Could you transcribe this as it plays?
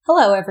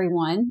Hello,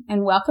 everyone,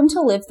 and welcome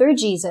to Live Through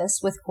Jesus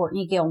with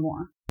Courtney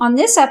Gilmore. On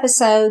this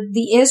episode,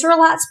 the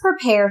Israelites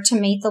prepare to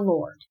meet the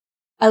Lord.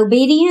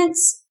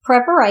 Obedience,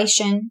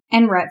 preparation,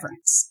 and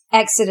reverence.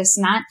 Exodus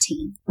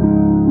 19.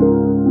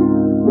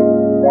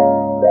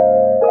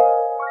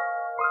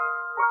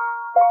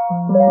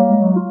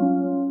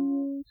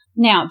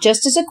 Now,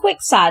 just as a quick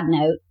side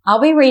note,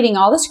 I'll be reading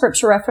all the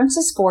scripture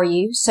references for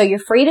you, so you're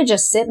free to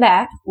just sit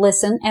back,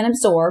 listen, and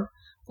absorb,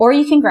 or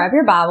you can grab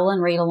your Bible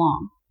and read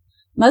along.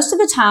 Most of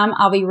the time,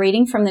 I'll be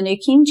reading from the New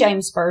King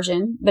James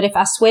Version, but if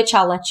I switch,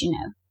 I'll let you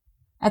know.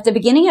 At the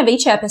beginning of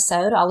each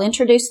episode, I'll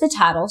introduce the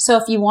title, so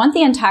if you want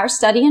the entire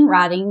study in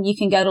writing, you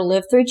can go to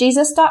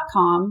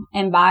livethroughjesus.com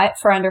and buy it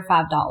for under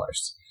 $5.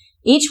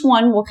 Each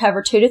one will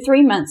cover 2 to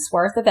 3 months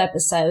worth of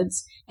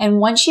episodes, and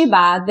once you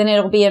buy, then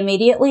it'll be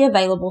immediately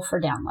available for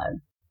download.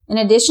 In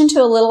addition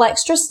to a little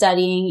extra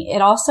studying,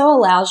 it also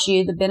allows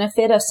you the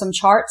benefit of some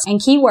charts and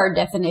keyword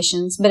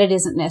definitions, but it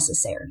isn't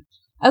necessary.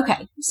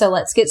 Okay, so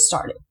let's get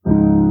started.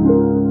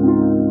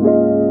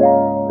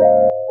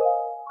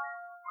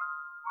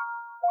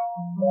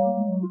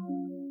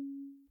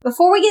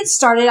 Before we get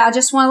started, I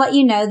just want to let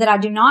you know that I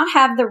do not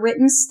have the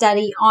written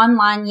study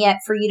online yet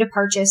for you to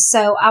purchase,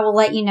 so I will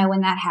let you know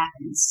when that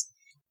happens.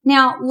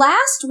 Now,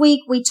 last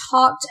week we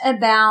talked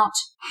about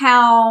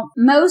how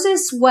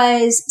Moses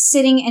was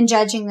sitting and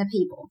judging the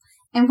people.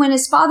 And when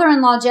his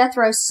father-in-law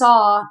Jethro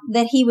saw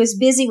that he was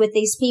busy with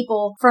these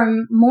people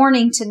from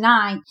morning to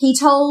night, he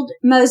told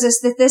Moses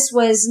that this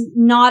was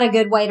not a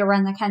good way to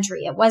run the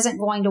country. It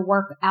wasn't going to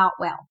work out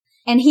well.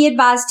 And he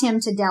advised him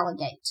to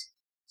delegate.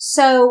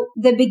 So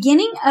the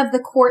beginning of the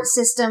court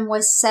system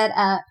was set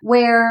up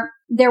where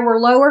there were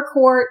lower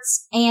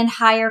courts and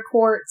higher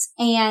courts,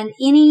 and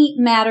any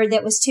matter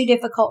that was too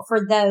difficult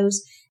for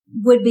those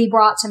would be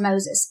brought to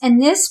Moses. And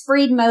this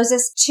freed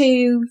Moses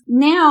to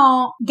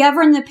now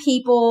govern the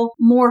people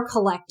more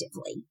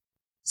collectively.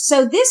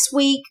 So this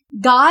week,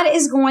 God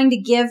is going to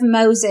give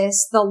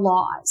Moses the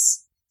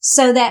laws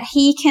so that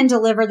he can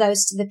deliver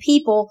those to the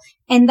people,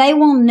 and they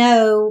will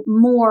know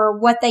more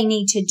what they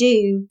need to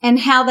do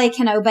and how they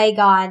can obey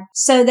God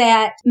so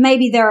that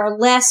maybe there are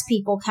less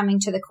people coming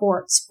to the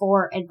courts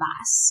for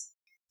advice.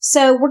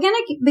 So we're going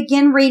to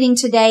begin reading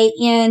today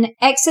in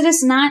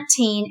Exodus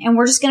 19, and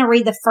we're just going to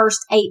read the first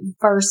 8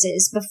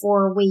 verses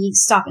before we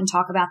stop and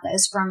talk about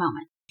those for a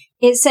moment.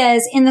 It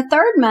says, "In the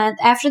 3rd month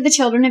after the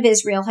children of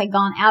Israel had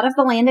gone out of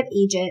the land of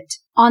Egypt,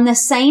 on the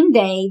same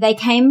day they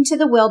came to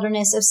the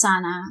wilderness of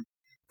Sinai.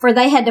 For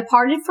they had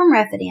departed from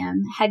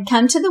Rephidim, had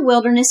come to the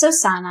wilderness of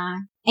Sinai,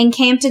 and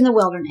camped in the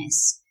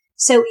wilderness.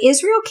 So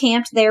Israel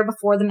camped there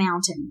before the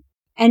mountain.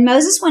 And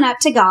Moses went up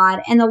to God,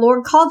 and the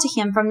Lord called to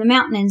him from the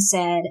mountain and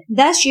said,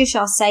 Thus you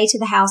shall say to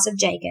the house of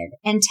Jacob,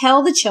 and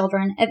tell the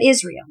children of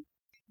Israel,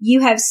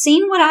 You have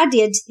seen what I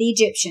did to the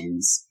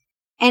Egyptians,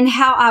 and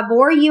how I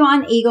bore you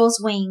on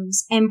eagle's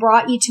wings, and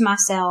brought you to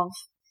myself.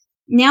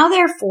 Now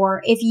therefore,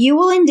 if you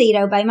will indeed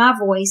obey my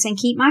voice and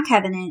keep my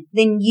covenant,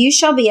 then you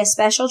shall be a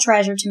special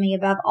treasure to me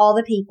above all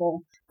the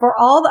people, for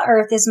all the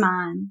earth is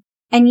mine.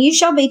 And you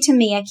shall be to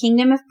me a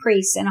kingdom of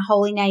priests and a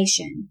holy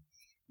nation.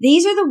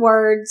 These are the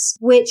words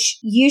which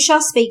you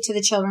shall speak to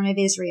the children of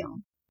Israel.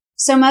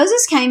 So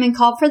Moses came and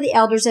called for the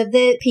elders of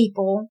the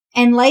people,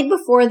 and laid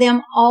before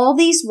them all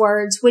these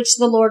words which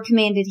the Lord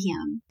commanded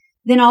him.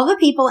 Then all the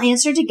people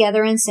answered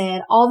together and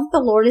said, All that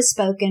the Lord has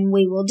spoken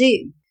we will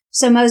do.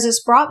 So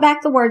Moses brought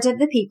back the words of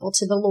the people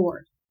to the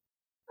Lord."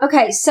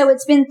 Okay, so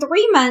it's been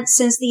 3 months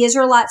since the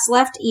Israelites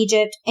left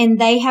Egypt, and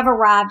they have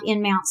arrived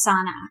in Mount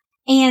Sinai.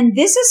 And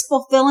this is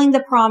fulfilling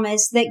the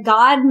promise that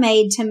God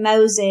made to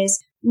Moses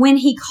when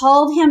he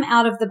called him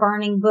out of the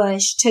burning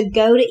bush to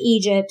go to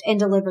Egypt and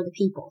deliver the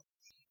people.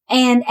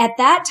 And at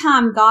that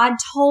time, God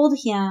told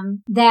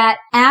him that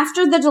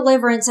after the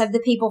deliverance of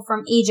the people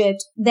from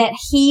Egypt, that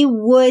he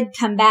would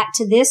come back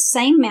to this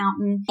same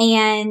mountain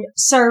and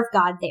serve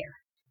God there.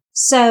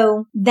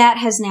 So that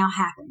has now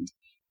happened.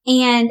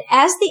 And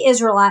as the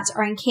Israelites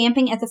are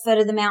encamping at the foot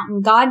of the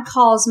mountain, God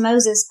calls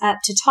Moses up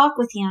to talk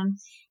with him.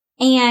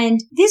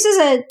 And this is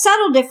a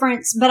subtle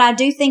difference, but I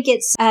do think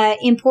it's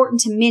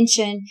important to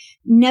mention.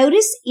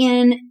 Notice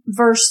in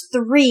verse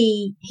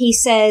 3, he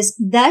says,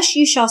 Thus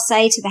you shall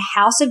say to the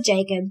house of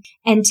Jacob,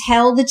 and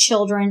tell the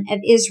children of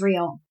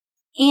Israel.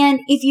 And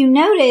if you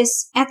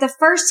notice, at the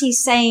first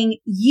he's saying,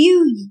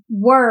 you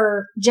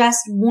were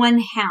just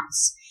one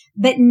house,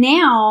 but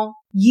now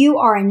you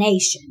are a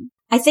nation.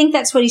 I think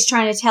that's what he's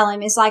trying to tell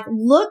him, is like,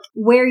 look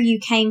where you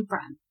came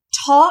from.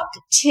 Talk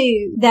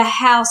to the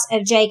house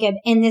of Jacob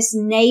and this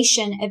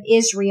nation of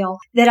Israel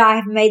that I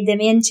have made them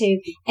into,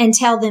 and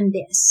tell them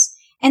this.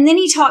 And then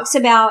he talks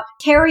about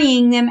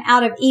carrying them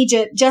out of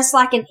Egypt just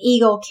like an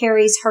eagle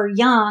carries her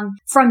young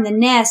from the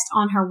nest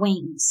on her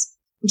wings.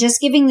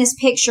 Just giving this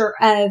picture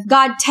of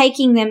God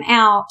taking them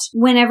out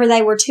whenever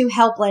they were too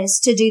helpless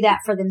to do that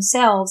for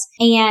themselves,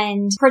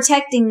 and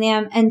protecting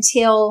them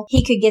until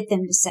he could get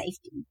them to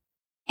safety.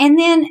 And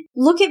then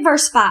look at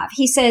verse 5.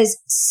 He says,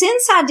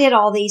 Since I did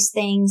all these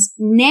things,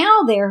 now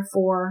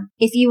therefore,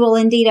 if you will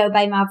indeed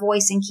obey my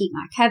voice and keep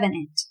my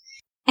covenant.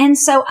 And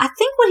so I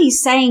think what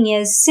he's saying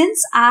is,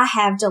 since I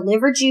have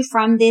delivered you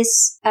from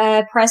this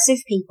oppressive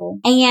people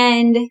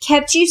and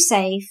kept you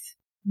safe,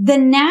 the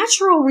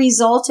natural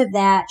result of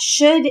that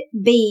should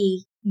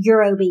be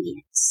your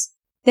obedience.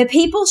 The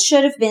people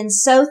should have been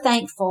so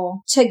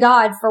thankful to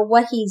God for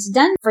what he's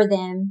done for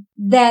them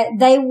that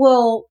they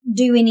will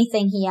do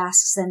anything he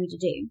asks them to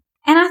do.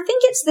 And I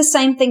think it's the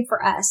same thing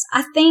for us.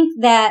 I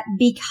think that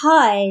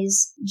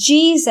because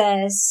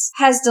Jesus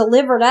has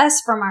delivered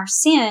us from our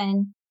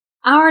sin,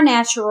 our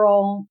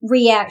natural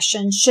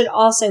reaction should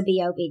also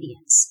be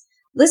obedience.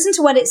 Listen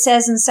to what it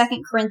says in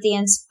 2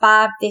 Corinthians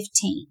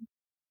 5:15.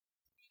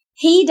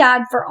 He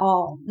died for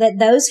all, that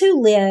those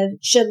who live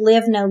should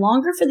live no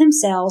longer for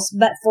themselves,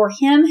 but for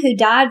him who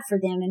died for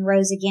them and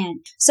rose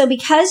again. So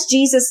because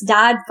Jesus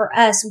died for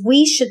us,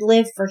 we should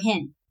live for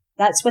him.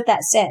 That's what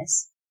that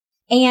says.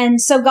 And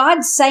so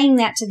God's saying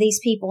that to these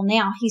people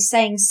now. He's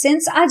saying,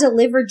 since I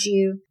delivered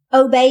you,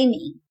 obey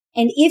me.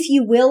 And if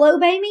you will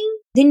obey me,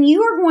 then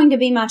you are going to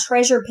be my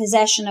treasured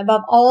possession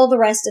above all the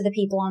rest of the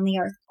people on the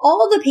earth.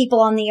 All the people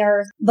on the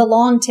earth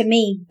belong to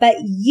me, but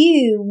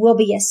you will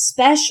be a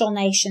special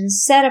nation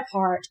set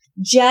apart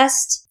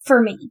just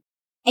for me.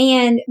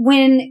 And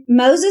when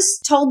Moses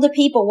told the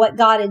people what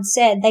God had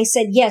said, they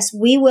said, yes,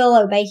 we will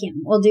obey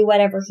him. We'll do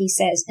whatever he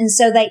says. And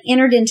so they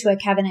entered into a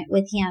covenant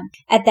with him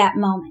at that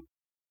moment.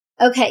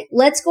 Okay,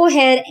 let's go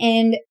ahead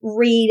and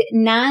read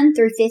 9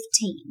 through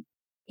 15.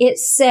 It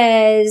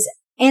says,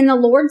 and the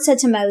Lord said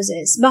to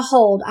Moses,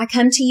 behold, I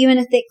come to you in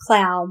a thick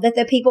cloud, that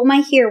the people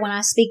may hear when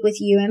I speak with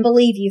you and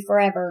believe you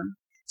forever.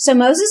 So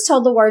Moses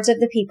told the words of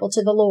the people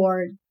to the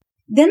Lord.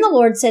 Then the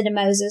Lord said to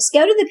Moses,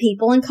 go to the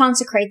people and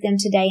consecrate them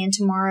today and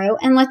tomorrow,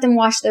 and let them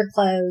wash their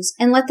clothes,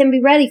 and let them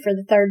be ready for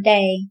the third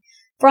day.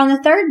 For on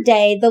the third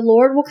day the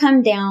Lord will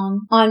come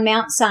down on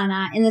Mount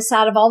Sinai in the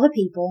sight of all the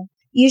people.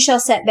 You shall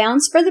set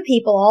bounds for the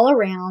people all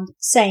around,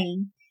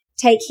 saying,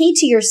 take heed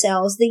to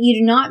yourselves that you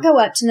do not go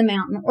up to the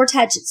mountain or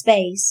touch its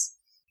base.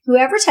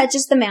 Whoever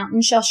touches the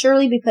mountain shall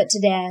surely be put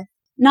to death.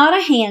 Not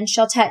a hand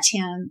shall touch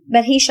him,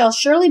 but he shall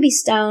surely be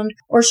stoned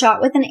or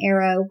shot with an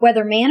arrow.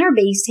 Whether man or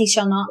beast, he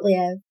shall not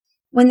live.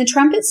 When the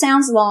trumpet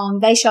sounds long,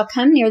 they shall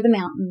come near the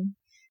mountain.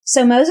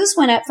 So Moses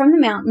went up from the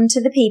mountain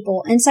to the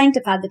people and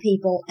sanctified the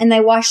people, and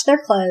they washed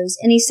their clothes.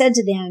 And he said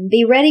to them,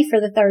 be ready for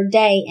the third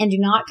day, and do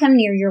not come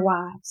near your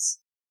wives.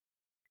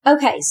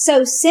 Okay,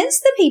 so since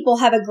the people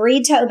have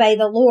agreed to obey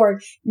the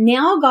Lord,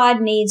 now God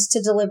needs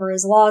to deliver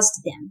his laws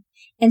to them.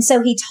 And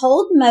so he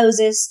told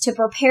Moses to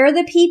prepare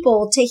the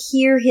people to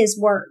hear his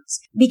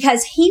words,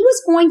 because he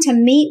was going to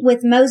meet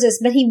with Moses,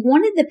 but he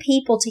wanted the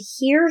people to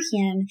hear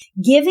him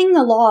giving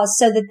the laws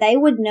so that they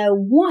would know,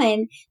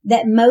 one,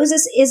 that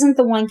Moses isn't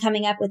the one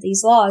coming up with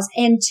these laws,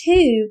 and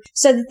two,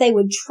 so that they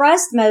would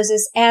trust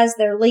Moses as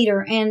their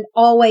leader and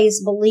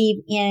always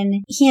believe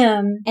in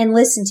him and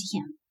listen to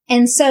him.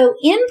 And so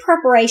in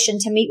preparation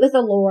to meet with the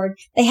Lord,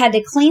 they had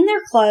to clean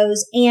their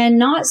clothes and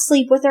not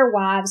sleep with their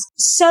wives,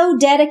 so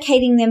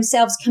dedicating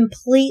themselves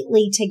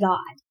completely to God.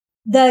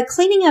 The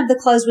cleaning of the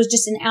clothes was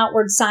just an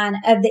outward sign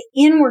of the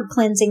inward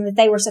cleansing that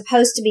they were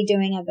supposed to be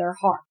doing of their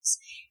hearts.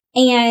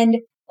 And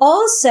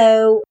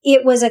also,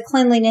 it was a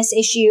cleanliness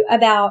issue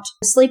about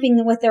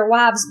sleeping with their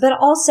wives, but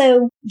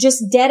also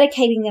just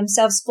dedicating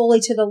themselves fully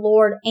to the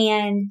Lord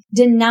and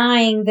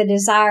denying the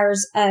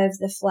desires of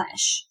the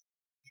flesh.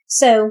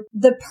 So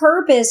the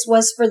purpose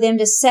was for them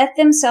to set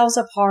themselves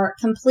apart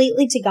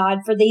completely to God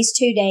for these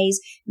 2 days,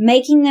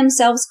 making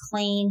themselves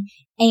clean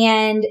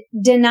and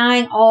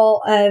denying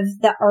all of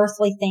the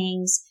earthly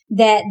things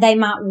that they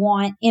might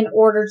want in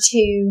order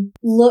to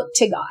look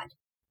to God.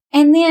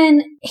 And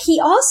then he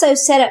also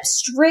set up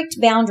strict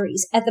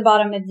boundaries at the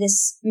bottom of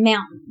this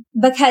mountain,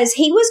 because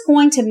he was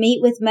going to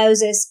meet with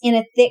Moses in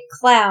a thick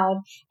cloud,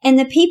 and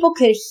the people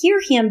could hear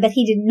him, but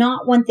he did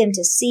not want them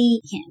to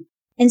see him.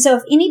 And so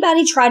if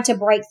anybody tried to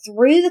break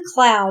through the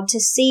cloud to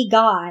see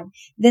God,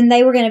 then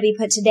they were going to be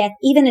put to death.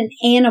 Even an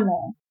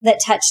animal that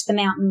touched the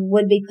mountain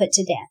would be put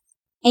to death.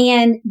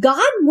 And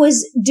God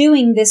was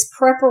doing this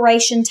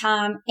preparation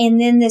time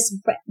and then this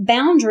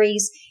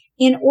boundaries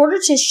in order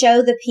to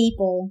show the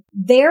people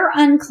their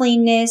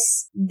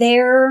uncleanness,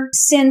 their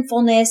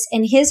sinfulness,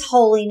 and his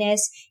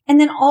holiness, and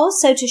then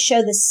also to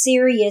show the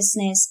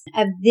seriousness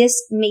of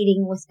this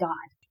meeting with God.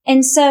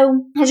 And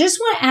so I just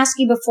want to ask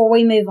you before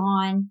we move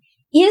on,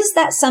 is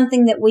that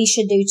something that we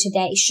should do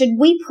today? Should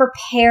we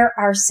prepare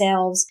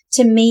ourselves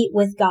to meet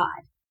with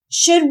God?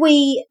 Should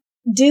we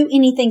do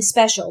anything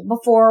special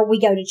before we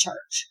go to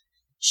church?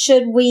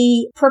 Should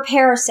we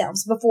prepare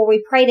ourselves before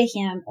we pray to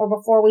him or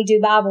before we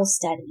do Bible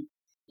study?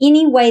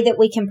 Any way that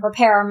we can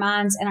prepare our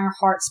minds and our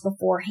hearts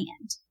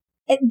beforehand.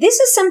 This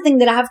is something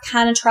that I've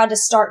kind of tried to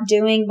start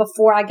doing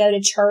before I go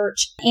to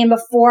church and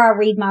before I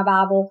read my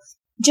Bible.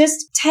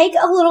 Just take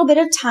a little bit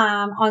of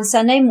time on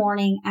Sunday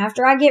morning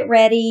after I get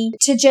ready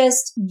to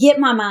just get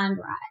my mind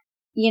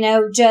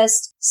right.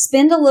 Just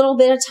spend a little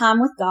bit of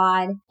time with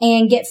God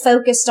and get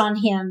focused on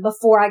him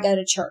before I go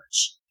to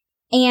church.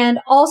 And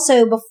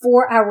also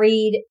before I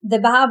read the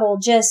Bible,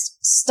 just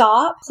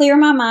stop, clear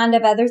my mind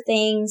of other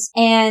things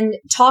and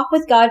talk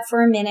with God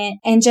for a minute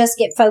and just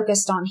get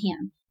focused on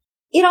Him.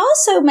 It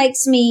also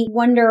makes me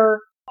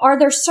wonder, are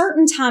there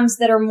certain times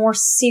that are more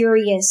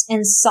serious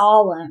and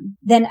solemn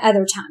than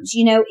other times?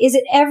 You know, is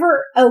it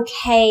ever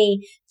okay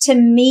to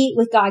meet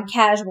with God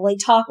casually,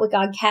 talk with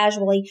God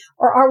casually,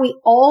 or are we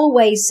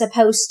always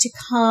supposed to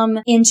come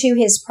into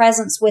His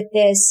presence with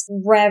this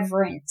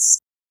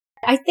reverence?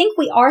 I think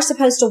we are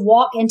supposed to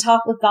walk and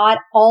talk with God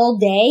all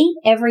day,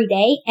 every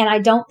day. And I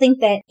don't think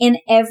that in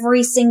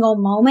every single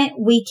moment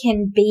we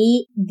can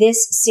be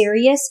this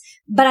serious.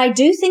 But I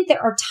do think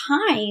there are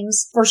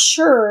times for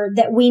sure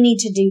that we need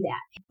to do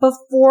that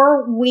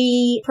before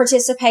we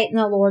participate in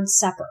the Lord's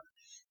Supper.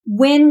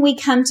 When we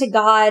come to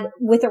God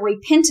with a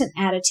repentant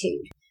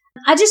attitude.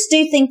 I just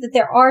do think that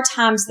there are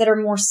times that are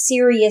more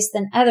serious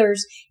than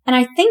others. And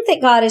I think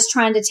that God is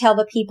trying to tell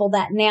the people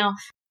that now.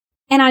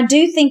 And I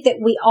do think that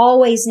we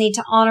always need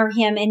to honor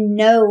Him and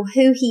know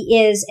who He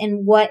is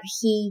and what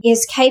He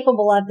is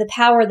capable of, the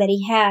power that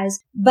He has.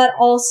 But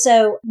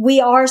also, we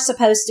are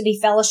supposed to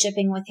be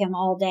fellowshipping with Him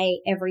all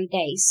day, every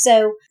day.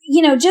 So,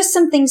 just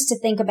some things to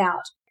think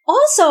about.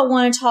 Also, I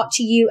want to talk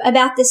to you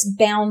about this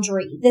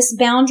boundary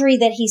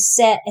that He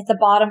set at the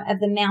bottom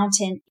of the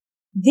mountain.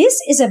 This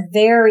is a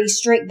very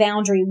strict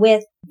boundary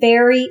with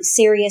very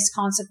serious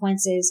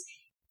consequences.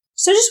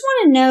 So just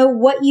want to know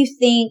what you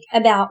think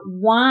about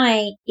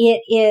why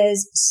it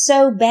is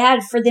so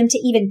bad for them to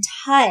even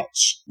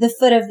touch the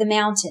foot of the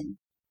mountain.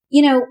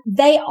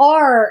 They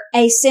are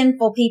a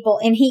sinful people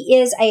and He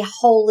is a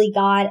holy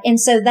God. And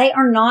so they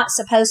are not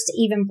supposed to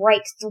even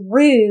break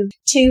through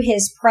to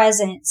His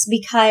presence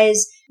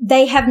because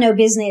they have no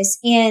business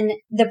in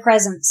the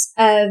presence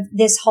of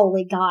this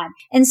holy God.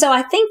 And so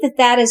I think that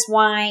that is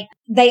why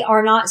they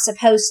are not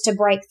supposed to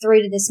break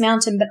through to this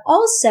mountain, but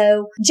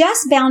also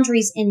just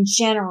boundaries in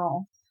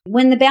general.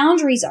 When the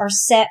boundaries are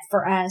set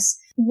for us,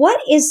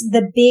 what is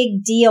the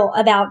big deal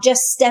about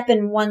just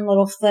stepping one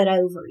little foot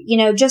over?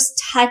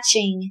 Just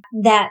touching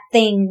that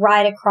thing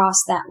right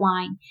across that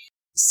line.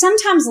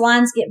 Sometimes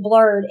lines get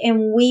blurred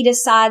and we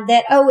decide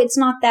that, it's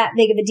not that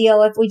big of a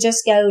deal if we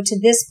just go to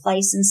this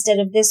place instead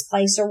of this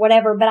place or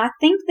whatever. But I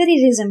think that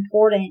it is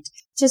important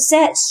to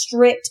set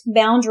strict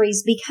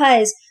boundaries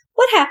because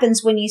what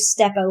happens when you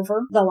step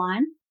over the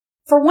line?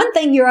 For one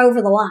thing, you're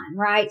over the line,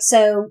 right?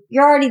 So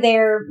you're already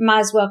there, might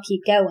as well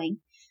keep going.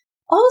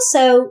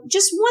 Also,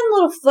 just one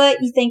little foot,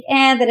 you think,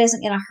 that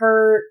isn't going to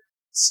hurt.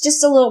 It's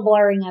just a little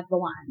blurring of the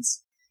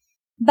lines.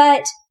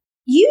 But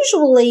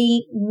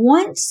usually,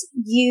 once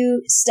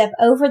you step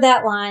over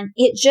that line,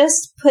 it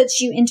just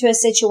puts you into a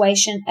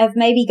situation of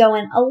maybe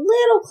going a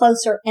little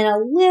closer and a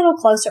little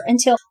closer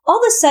until all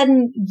of a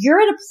sudden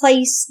you're at a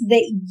place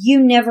that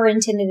you never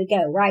intended to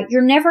go, right?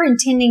 You're never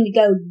intending to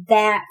go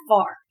that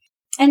far.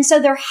 And so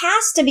there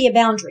has to be a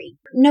boundary.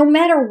 No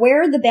matter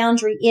where the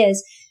boundary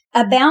is,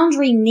 a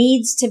boundary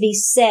needs to be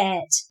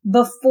set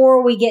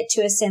before we get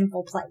to a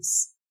sinful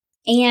place.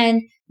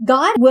 And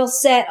God will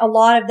set a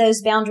lot of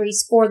those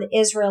boundaries for the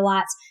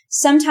Israelites.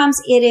 Sometimes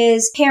it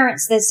is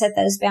parents that set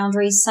those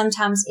boundaries.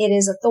 Sometimes it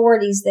is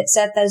authorities that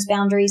set those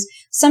boundaries.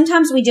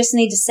 Sometimes we just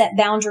need to set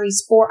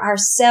boundaries for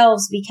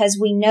ourselves because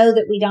we know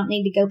that we don't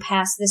need to go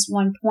past this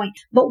one point.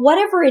 But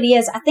whatever it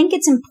is, I think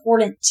it's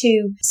important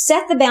to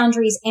set the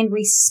boundaries and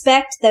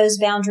respect those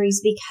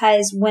boundaries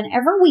because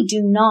whenever we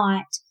do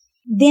not,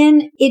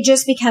 then it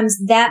just becomes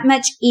that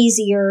much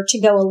easier to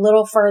go a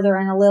little further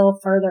and a little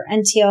further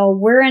until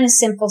we're in a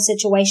sinful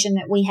situation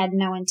that we had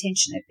no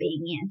intention of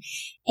being in.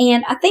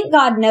 And I think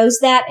God knows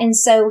that. And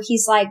so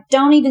He's like,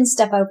 don't even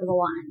step over the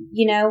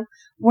line.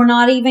 We're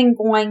not even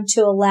going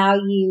to allow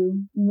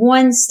you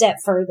one step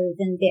further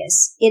than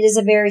this. It is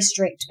a very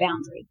strict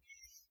boundary.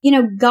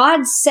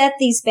 God set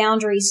these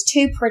boundaries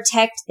to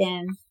protect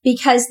them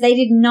because they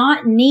did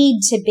not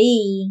need to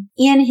be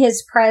in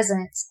His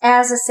presence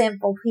as a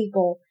sinful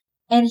people.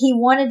 And He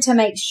wanted to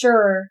make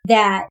sure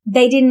that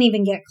they didn't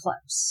even get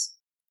close.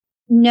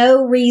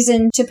 No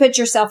reason to put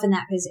yourself in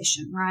that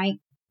position, right?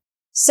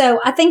 So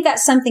I think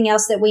that's something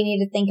else that we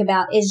need to think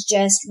about is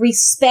just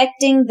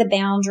respecting the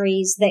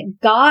boundaries that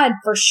God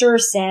for sure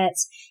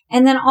sets,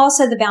 and then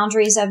also the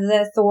boundaries of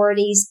the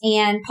authorities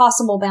and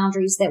possible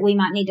boundaries that we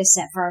might need to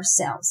set for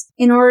ourselves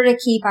in order to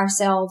keep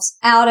ourselves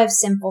out of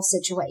sinful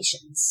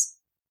situations.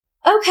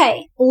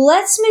 Okay,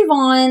 let's move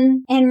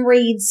on and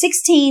read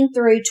 16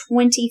 through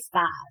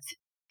 25.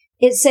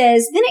 It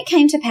says, Then it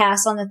came to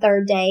pass on the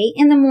third day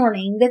in the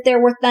morning that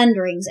there were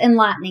thunderings and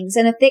lightnings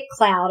and a thick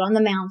cloud on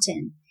the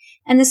mountain.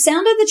 And the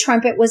sound of the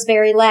trumpet was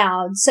very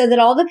loud, so that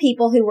all the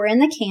people who were in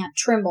the camp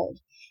trembled.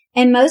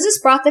 And Moses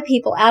brought the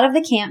people out of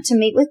the camp to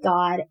meet with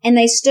God, and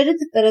they stood at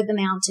the foot of the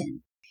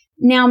mountain.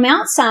 Now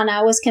Mount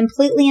Sinai was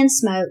completely in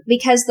smoke,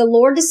 because the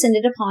Lord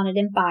descended upon it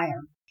in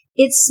fire.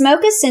 Its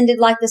smoke ascended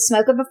like the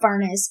smoke of a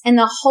furnace, and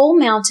the whole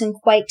mountain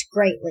quaked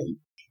greatly.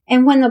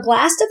 And when the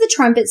blast of the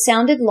trumpet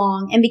sounded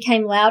long and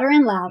became louder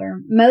and louder,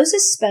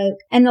 Moses spoke,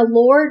 and the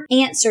Lord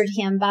answered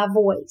him by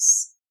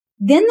voice.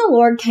 Then the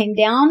Lord came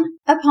down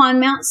upon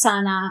Mount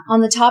Sinai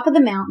on the top of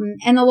the mountain,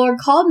 and the Lord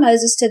called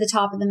Moses to the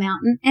top of the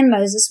mountain, and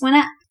Moses went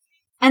up.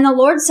 And the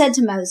Lord said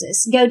to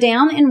Moses, Go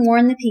down and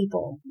warn the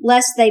people,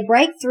 lest they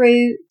break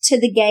through to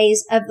the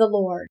gaze of the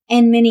Lord,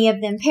 and many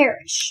of them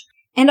perish.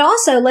 And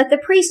also let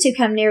the priests who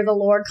come near the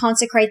Lord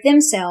consecrate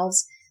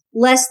themselves,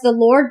 lest the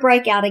Lord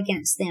break out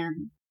against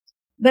them.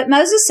 But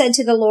Moses said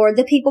to the Lord,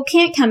 The people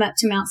can't come up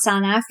to Mount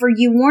Sinai, for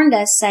you warned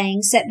us,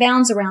 saying, Set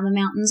bounds around the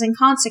mountains and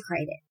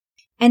consecrate it.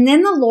 And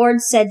then the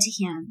Lord said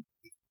to him,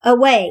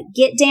 Away,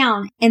 get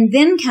down, and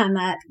then come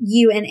up,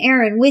 you and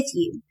Aaron with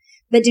you.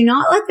 But do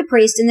not let the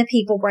priest and the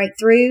people break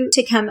through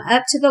to come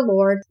up to the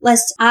Lord,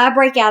 lest I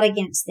break out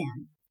against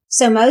them.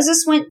 So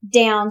Moses went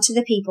down to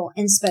the people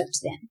and spoke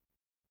to them.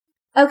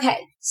 Okay,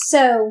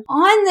 so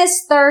on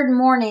this third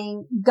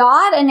morning,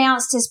 God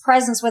announced his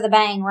presence with a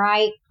bang,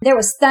 right? There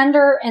was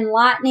thunder and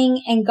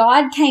lightning, and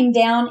God came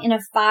down in a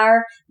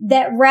fire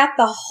that wrapped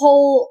the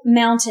whole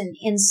mountain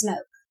in smoke.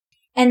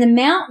 And the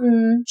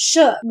mountain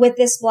shook with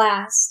this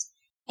blast.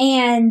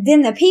 And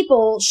then the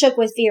people shook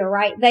with fear,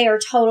 right? They are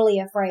totally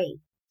afraid.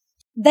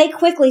 They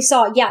quickly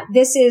saw,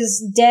 this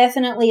is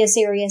definitely a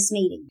serious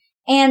meeting.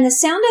 And the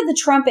sound of the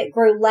trumpet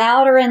grew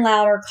louder and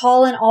louder,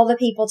 calling all the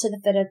people to the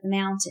foot of the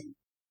mountain.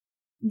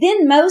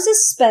 Then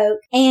Moses spoke,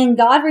 and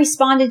God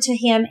responded to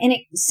him, and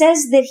it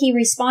says that he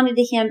responded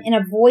to him in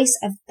a voice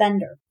of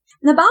thunder.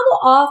 The Bible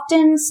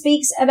often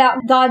speaks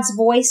about God's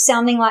voice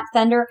sounding like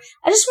thunder.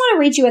 I just want to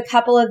read you a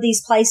couple of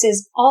these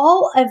places,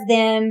 all of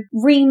them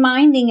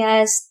reminding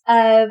us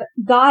of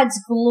God's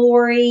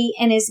glory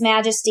and his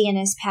majesty and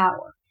his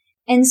power.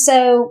 And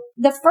so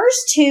the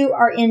first two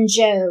are in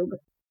Job.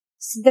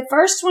 So the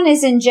first one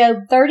is in Job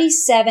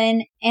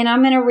 37, and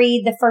I'm going to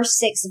read the first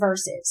 6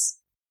 verses.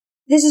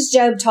 This is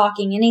Job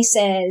talking, and he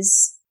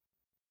says,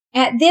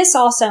 At this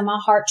also my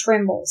heart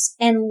trembles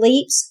and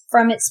leaps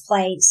from its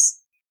place.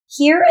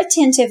 Hear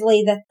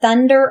attentively the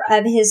thunder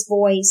of his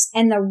voice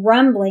and the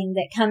rumbling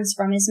that comes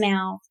from his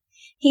mouth.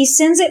 He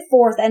sends it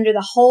forth under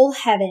the whole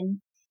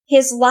heaven,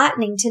 his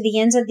lightning to the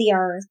ends of the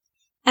earth.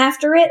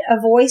 After it,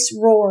 a voice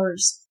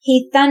roars.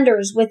 He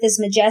thunders with his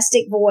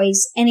majestic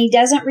voice, and he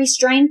doesn't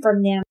restrain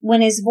from them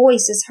when his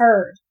voice is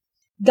heard.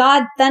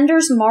 God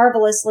thunders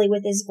marvelously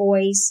with his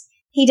voice.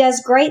 He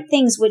does great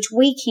things which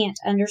we can't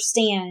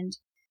understand.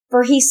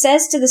 For he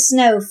says to the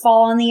snow,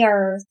 Fall on the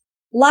earth.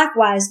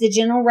 Likewise, the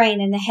gentle rain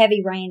and the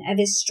heavy rain of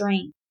his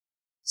strength.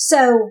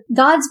 So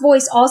God's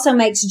voice also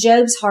makes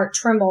Job's heart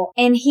tremble,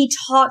 and he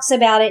talks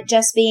about it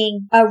just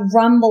being a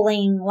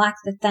rumbling like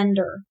the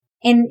thunder,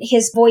 and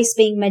his voice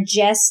being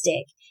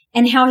majestic,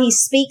 and how he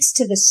speaks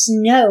to the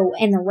snow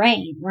and the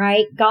rain,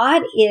 right?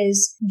 God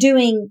is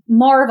doing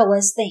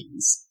marvelous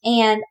things,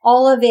 and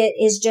all of it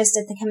is just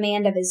at the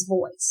command of his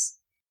voice.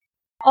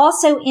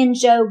 Also in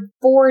Job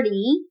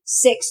 40,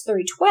 6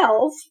 through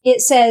 12,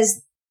 it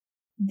says,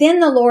 Then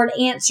the Lord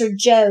answered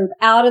Job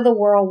out of the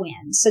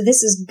whirlwind. So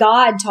this is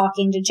God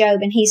talking to Job,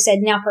 and he said,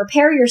 Now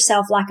prepare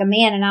yourself like a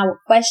man, and I will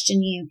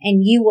question you,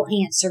 and you will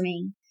answer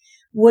me.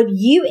 Would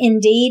you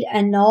indeed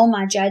annul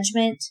my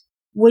judgment?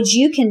 Would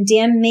you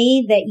condemn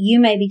me that you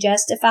may be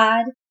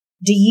justified?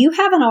 Do you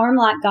have an arm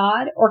like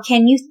God, or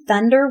can you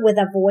thunder with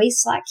a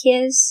voice like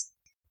his?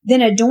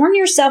 Then adorn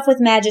yourself with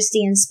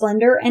majesty and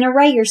splendor, and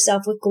array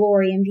yourself with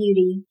glory and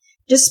beauty.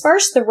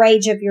 Disperse the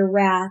rage of your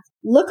wrath.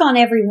 Look on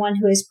everyone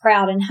who is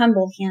proud and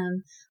humble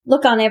him.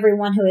 Look on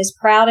everyone who is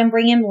proud and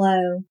bring him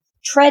low.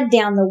 Tread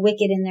down the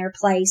wicked in their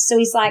place. So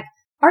he's like,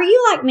 are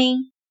you like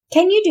me?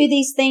 Can you do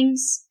these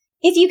things?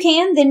 If you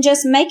can, then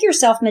just make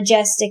yourself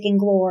majestic and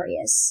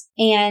glorious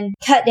and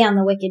cut down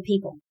the wicked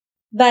people.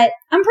 But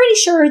I'm pretty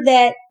sure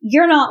that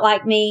you're not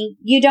like me.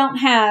 You don't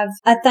have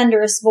a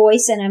thunderous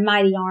voice and a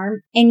mighty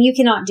arm, and you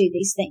cannot do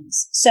these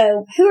things.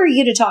 So who are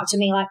you to talk to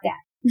me like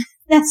that?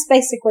 That's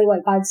basically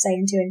what God's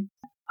saying to him.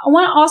 I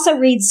want to also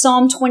read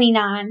Psalm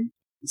 29.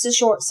 It's a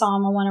short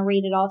psalm. I want to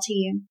read it all to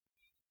you.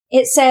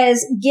 It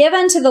says, Give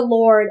unto the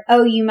Lord,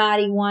 O you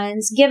mighty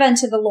ones. Give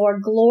unto the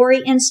Lord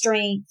glory and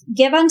strength.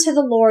 Give unto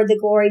the Lord the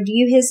glory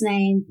due his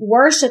name.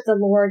 Worship the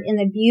Lord in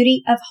the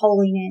beauty of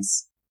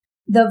holiness.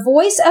 The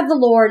voice of the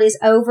Lord is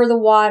over the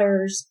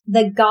waters.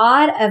 The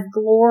God of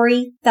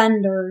glory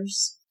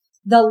thunders.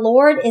 The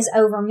Lord is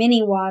over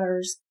many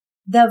waters.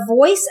 The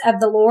voice of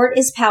the Lord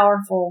is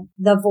powerful.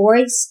 The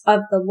voice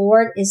of the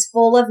Lord is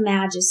full of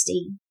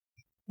majesty.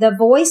 The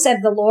voice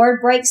of the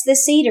Lord breaks the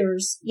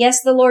cedars.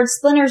 Yes, the Lord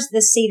splinters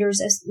the cedars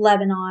of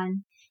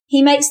Lebanon.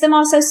 He makes them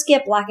also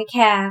skip like a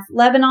calf,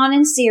 Lebanon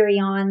and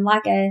Syrian,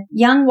 like a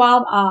young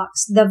wild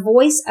ox. The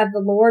voice of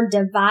the Lord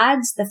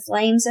divides the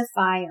flames of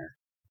fire.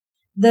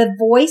 The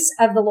voice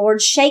of the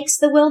Lord shakes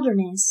the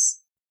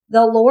wilderness.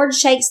 The Lord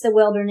shakes the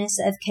wilderness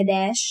of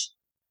Kadesh.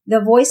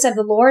 The voice of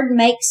the Lord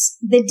makes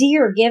the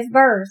deer give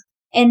birth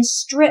and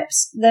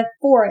strips the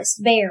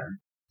forest bare.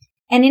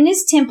 And in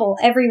his temple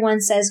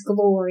everyone says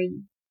glory.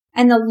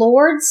 And the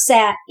Lord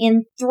sat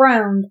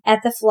enthroned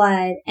at the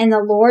flood, and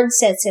the Lord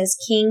sits as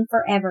king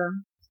forever.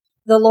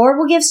 The Lord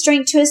will give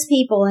strength to his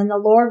people, and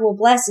the Lord will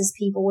bless his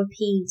people with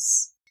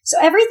peace. So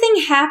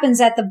everything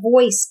happens at the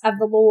voice of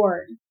the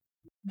Lord.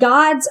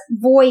 God's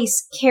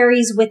voice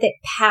carries with it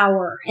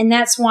power, and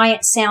that's why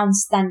it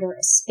sounds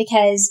thunderous,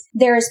 because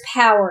there is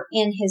power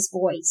in his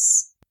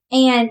voice.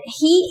 And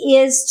he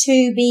is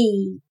to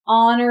be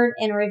honored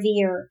and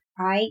revered,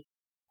 right?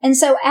 And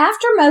so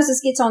after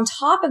Moses gets on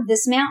top of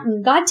this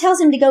mountain, God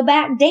tells him to go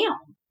back down.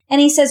 And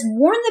he says,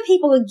 warn the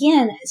people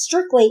again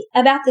strictly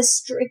about this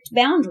strict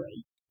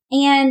boundary.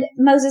 And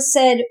Moses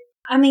said,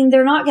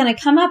 they're not going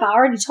to come up. I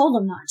already told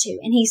them not to.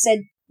 And he said,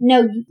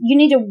 no, you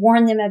need to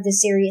warn them of the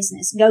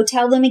seriousness. Go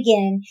tell them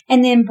again,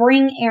 and then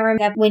bring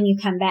Aaron up when you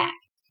come back.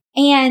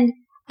 And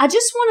I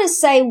just want to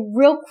say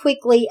real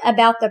quickly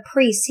about the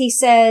priests. He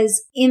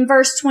says in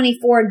verse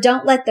 24,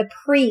 don't let the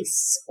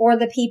priests or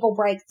the people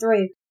break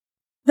through.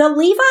 The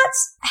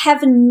Levites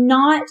have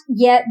not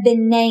yet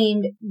been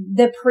named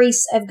the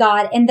priests of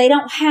God, and they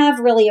don't have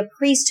really a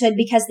priesthood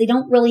because they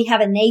don't really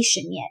have a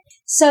nation yet.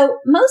 So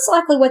most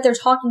likely what they're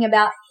talking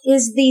about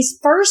is these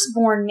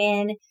firstborn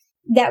men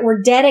that were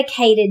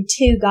dedicated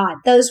to God.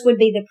 Those would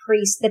be the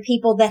priests, the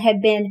people that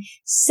had been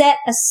set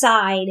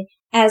aside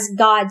as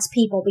God's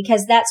people,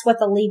 because that's what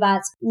the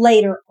Levites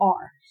later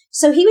are.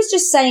 So he was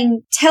just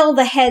saying, tell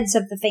the heads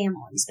of the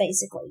families,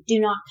 basically, do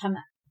not come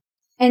up.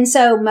 And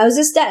so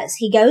Moses does.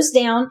 He goes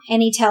down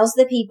and he tells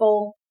the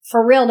people,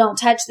 for real, don't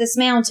touch this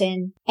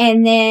mountain.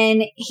 And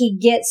then he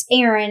gets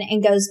Aaron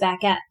and goes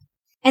back up.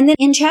 And then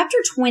in chapter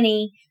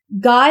 20,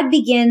 God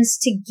begins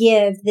to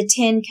give the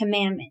 10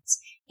 Commandments.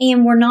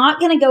 And we're not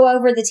going to go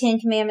over the 10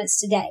 Commandments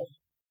today.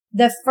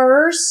 The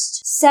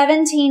first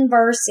 17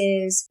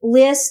 verses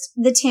list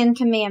the 10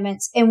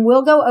 Commandments, and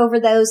we'll go over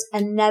those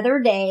another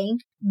day.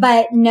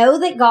 But know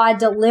that God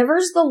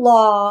delivers the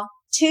law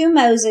to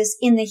Moses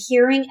in the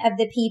hearing of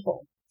the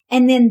people.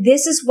 And then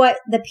this is what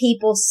the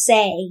people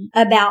say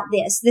about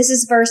this. This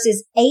is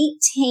verses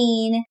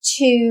 18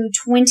 to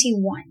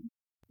 21.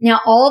 Now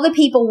all the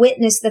people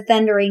witnessed the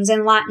thunderings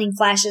and lightning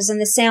flashes and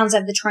the sounds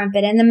of the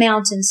trumpet and the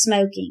mountain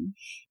smoking.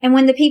 And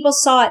when the people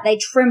saw it, they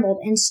trembled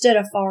and stood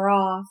afar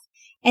off.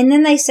 And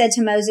then they said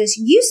to Moses,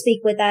 you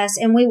speak with us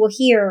and we will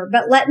hear,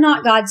 but let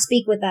not God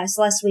speak with us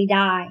lest we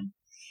die.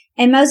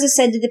 And Moses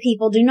said to the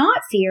people, do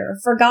not fear,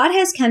 for God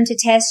has come to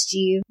test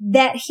you,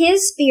 that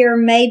his fear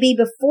may be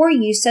before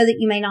you so that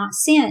you may not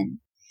sin.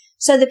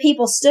 So the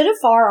people stood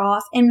afar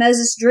off, and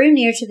Moses drew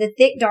near to the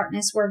thick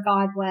darkness where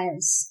God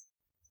was.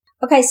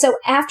 Okay, so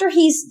after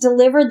he's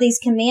delivered these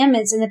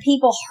commandments and the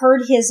people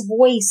heard his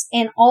voice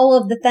and all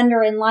of the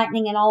thunder and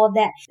lightning and all of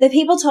that, the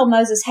people told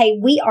Moses, hey,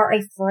 we are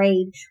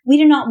afraid. We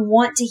do not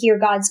want to hear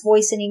God's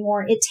voice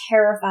anymore. It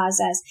terrifies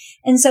us.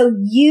 And so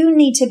you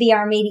need to be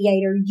our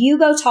mediator. You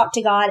go talk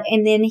to God,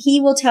 and then he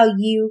will tell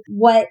you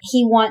what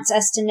he wants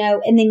us to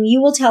know. And then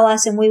you will tell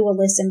us and we will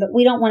listen, but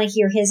we don't want to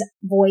hear his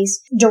voice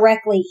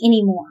directly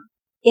anymore.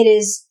 It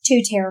is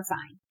too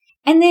terrifying.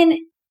 And then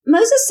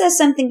Moses says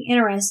something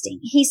interesting.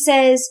 He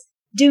says,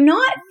 do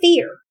not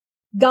fear.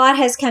 God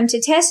has come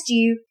to test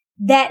you,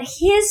 that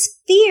his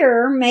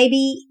fear may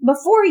be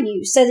before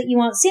you so that you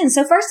won't sin.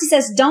 So first he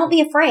says, don't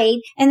be afraid.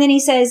 And then he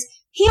says,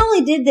 he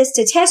only did this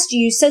to test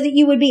you so that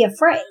you would be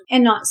afraid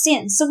and not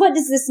sin. So what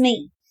does this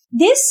mean?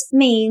 This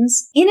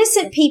means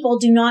innocent people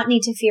do not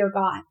need to fear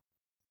God.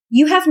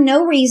 You have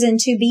no reason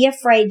to be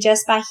afraid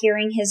just by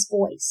hearing his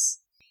voice.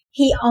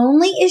 He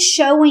only is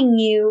showing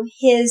you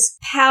his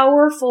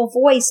powerful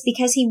voice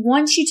because he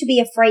wants you to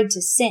be afraid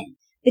to sin.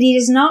 But he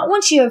does not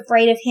want you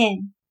afraid of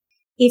him.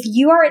 If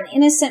you are an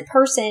innocent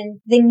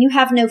person, then you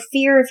have no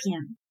fear of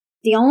him.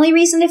 The only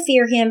reason to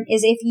fear him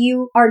is if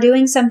you are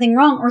doing something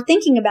wrong or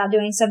thinking about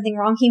doing something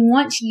wrong. He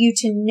wants you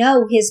to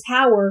know his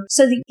power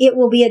so that it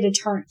will be a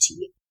deterrent to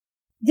you.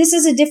 This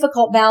is a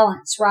difficult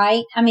balance,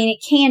 right?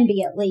 It can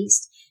be at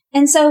least.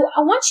 And so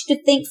I want you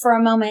to think for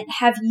a moment,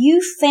 have you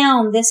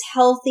found this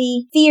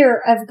healthy fear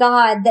of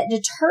God that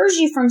deters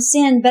you from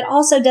sin, but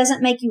also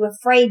doesn't make you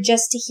afraid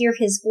just to hear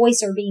his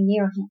voice or be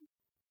near him?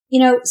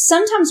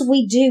 Sometimes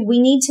we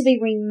need to be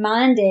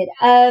reminded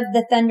of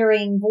the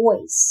thundering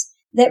voice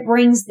that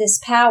brings this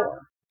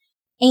power.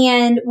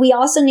 And we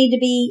also need to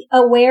be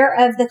aware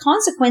of the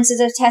consequences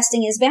of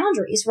testing his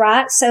boundaries,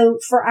 right? So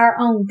for our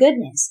own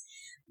goodness.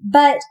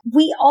 But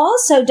we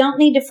also don't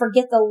need to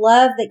forget the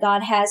love that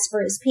God has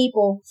for his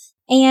people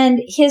and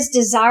his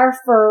desire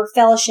for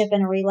fellowship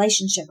and a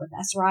relationship with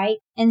us, right?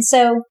 And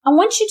so I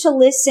want you to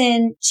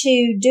listen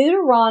to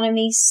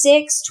Deuteronomy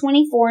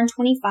 6:24 and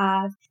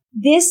 25.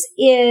 This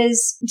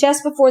is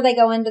just before they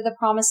go into the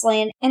promised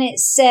land, and it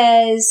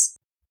says,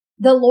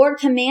 the Lord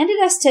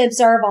commanded us to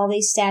observe all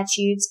these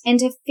statutes and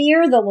to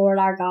fear the Lord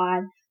our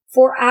God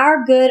for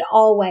our good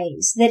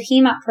always, that he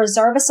might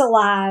preserve us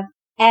alive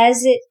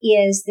as it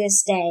is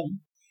this day.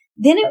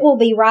 Then it will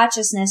be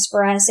righteousness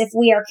for us if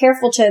we are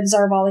careful to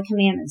observe all the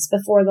commandments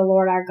before the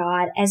Lord our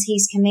God as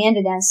he's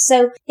commanded us.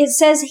 So it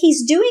says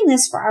he's doing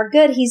this for our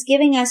good. He's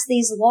giving us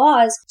these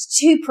laws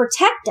to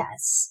protect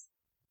us.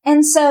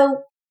 And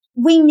so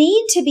we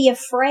need to be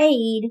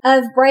afraid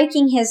of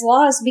breaking his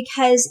laws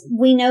because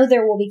we know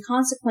there will be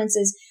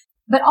consequences.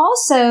 But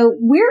also,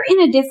 we're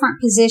in a different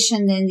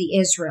position than the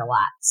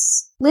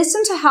Israelites.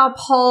 Listen to how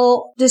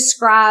Paul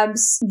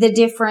describes the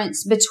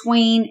difference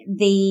between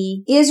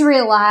the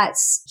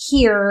Israelites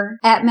here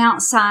at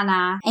Mount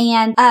Sinai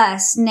and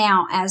us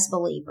now as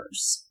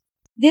believers.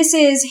 This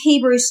is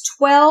Hebrews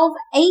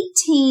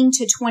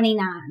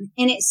 12:18-29,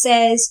 and it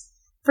says,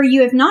 "For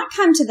you have not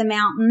come to the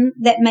mountain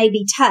that may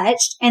be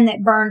touched and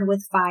that burned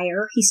with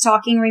fire." He's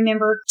talking,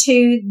 remember,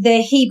 to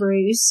the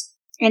Hebrews,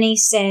 and he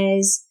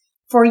says,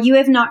 "For you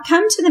have not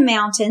come to the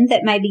mountain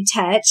that may be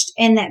touched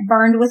and that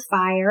burned with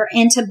fire,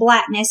 and to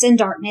blackness and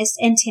darkness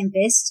and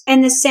tempest,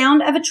 and the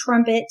sound of a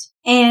trumpet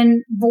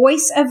and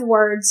voice of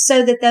words,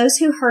 so that those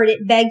who heard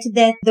it begged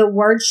that the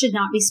words should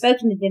not be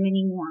spoken to them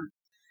any more.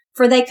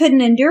 For they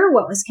couldn't endure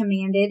what was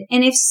commanded,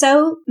 and if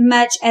so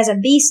much as a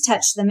beast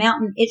touched the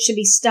mountain, it should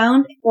be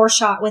stoned or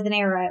shot with an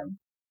arrow.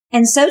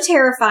 And so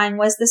terrifying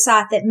was the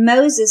sight that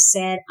Moses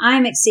said, I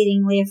am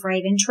exceedingly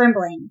afraid and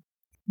trembling.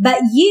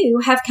 But you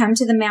have come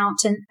to the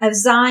mountain of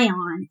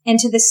Zion, and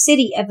to the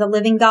city of the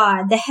living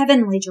God, the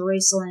heavenly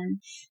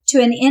Jerusalem,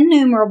 to an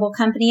innumerable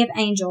company of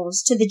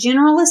angels, to the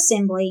general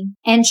assembly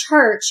and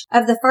church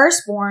of the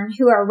firstborn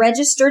who are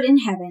registered in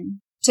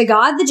heaven, to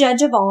God the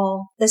judge of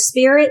all, the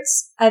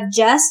spirits of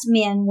just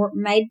men were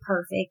made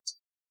perfect,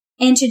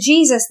 and to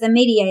Jesus the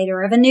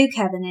mediator of a new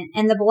covenant,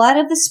 and the blood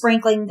of the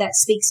sprinkling that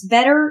speaks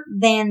better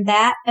than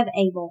that of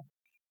Abel.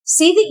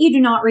 See that you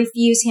do not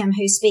refuse him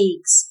who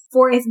speaks.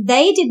 For if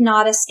they did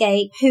not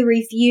escape who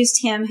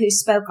refused him who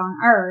spoke on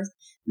earth,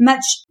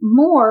 much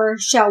more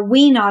shall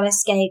we not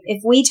escape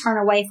if we turn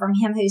away from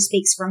him who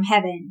speaks from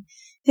heaven,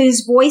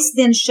 whose voice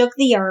then shook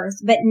the earth,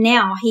 but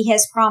now he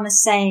has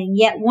promised, saying,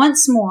 Yet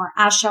once more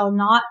I shall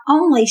not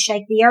only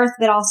shake the earth,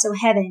 but also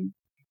heaven.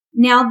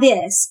 Now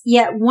this,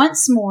 yet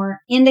once more,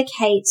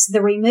 indicates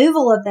the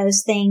removal of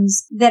those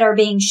things that are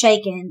being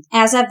shaken,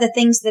 as of the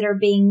things that are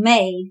being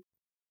made,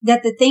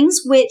 that the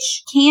things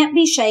which can't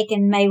be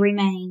shaken may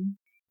remain.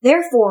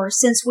 Therefore,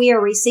 since we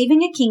are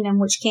receiving a kingdom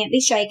which can't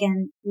be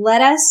shaken,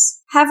 let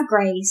us have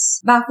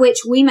grace by which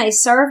we may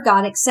serve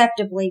God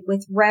acceptably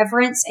with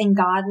reverence and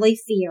godly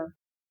fear.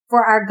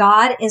 For our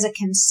God is a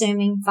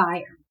consuming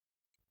fire.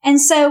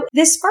 And so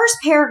this first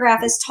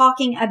paragraph is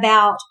talking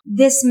about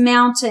this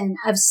mountain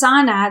of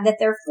Sinai that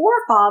their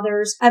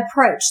forefathers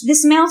approached,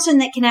 this mountain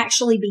that can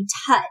actually be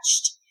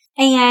touched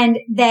and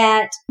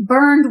that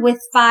burned with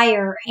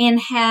fire and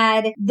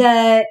had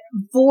the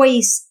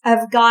voice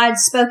of God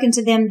spoken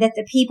to them that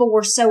the people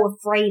were so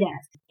afraid of.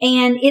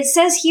 And it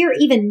says here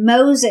even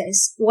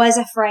Moses was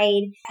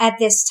afraid at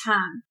this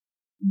time.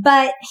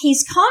 But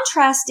he's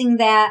contrasting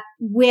that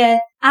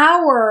with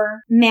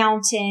our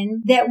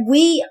mountain that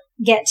we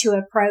get to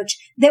approach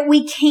that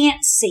we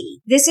can't see.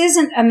 This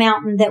isn't a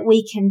mountain that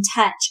we can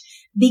touch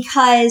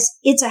because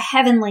it's a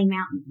heavenly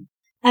mountain,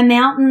 a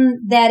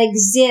mountain that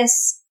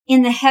exists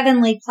in the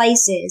heavenly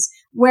places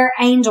where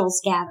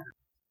angels gather.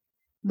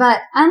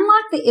 But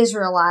unlike the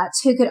Israelites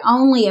who could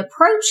only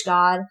approach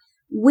God,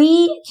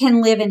 we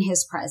can live in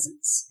his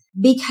presence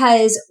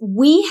because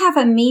we have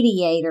a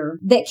mediator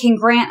that can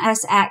grant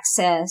us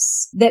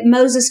access that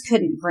Moses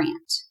couldn't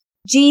grant.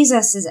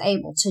 Jesus is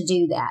able to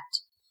do that.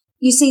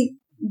 You see,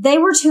 they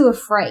were too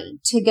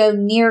afraid to go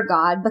near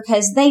God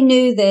because they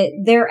knew that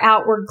their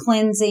outward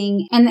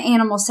cleansing and the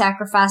animal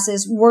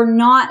sacrifices were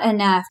not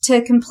enough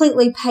to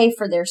completely pay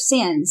for their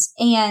sins.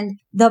 And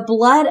the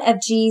blood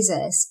of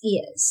Jesus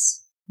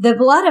is. The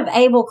blood of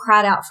Abel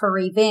cried out for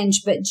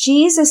revenge, but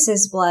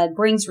Jesus' blood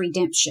brings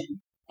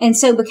redemption. And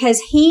so because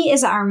he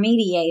is our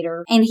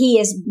mediator and he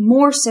is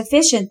more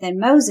sufficient than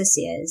Moses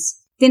is,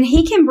 then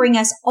he can bring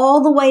us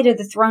all the way to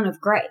the throne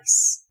of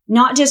grace,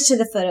 not just to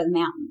the foot of the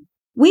mountain.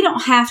 We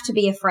don't have to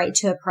be afraid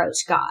to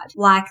approach God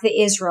like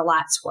the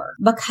Israelites were,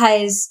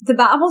 because the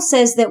Bible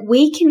says that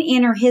we can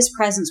enter his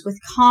presence with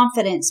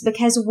confidence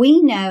because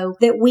we know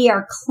that we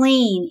are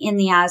clean in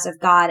the eyes of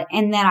God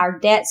and that our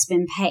debt's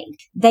been paid.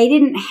 They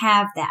didn't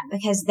have that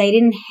because they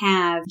didn't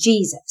have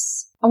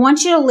Jesus. I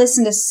want you to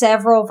listen to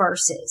several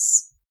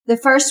verses. The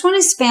first one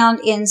is found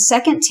in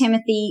 2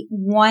 Timothy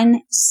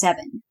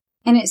 1:7.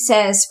 And it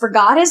says, For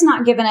God has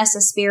not given us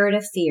a spirit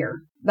of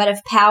fear, but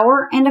of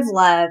power and of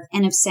love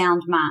and of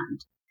sound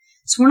mind.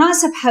 So we're not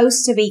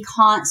supposed to be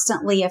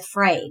constantly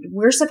afraid.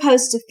 We're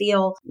supposed to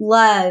feel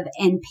love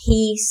and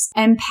peace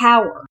and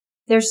power.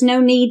 There's no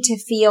need to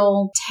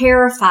feel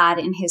terrified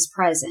in his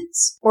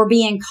presence or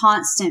be in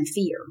constant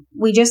fear.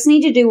 We just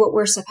need to do what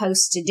we're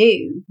supposed to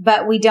do,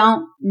 but we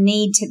don't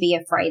need to be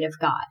afraid of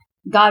God.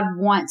 God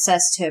wants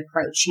us to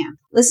approach him.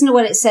 Listen to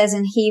what it says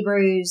in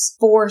Hebrews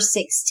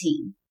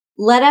 4:16.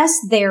 Let us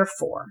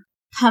therefore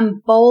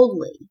come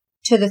boldly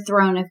to the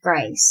throne of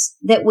grace,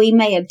 that we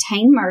may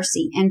obtain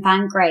mercy and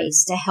find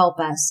grace to help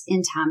us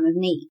in time of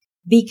need.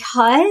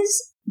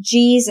 Because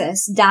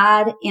Jesus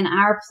died in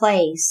our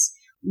place,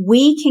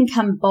 we can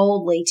come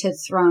boldly to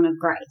the throne of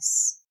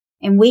grace,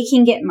 and we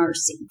can get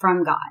mercy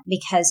from God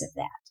because of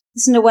that.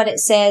 Listen to what it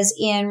says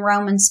in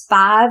Romans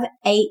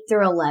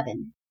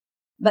 5:8-11.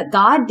 But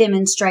God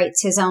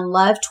demonstrates his own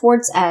love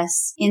towards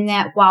us in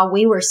that while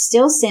we were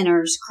still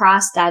sinners,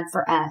 Christ died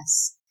for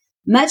us.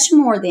 Much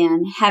more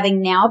then,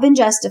 having now been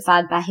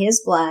justified by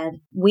his blood,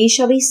 we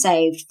shall be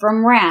saved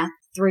from wrath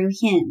through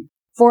him.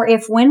 For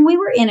if when we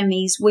were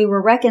enemies, we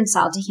were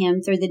reconciled to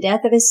him through the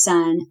death of his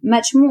Son,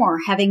 much more,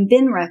 having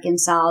been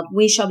reconciled,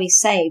 we shall be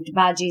saved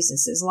by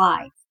Jesus'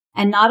 life.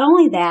 And not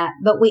only that,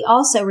 but we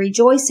also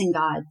rejoice in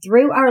God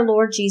through our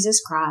Lord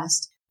Jesus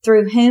Christ,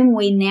 through whom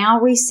we now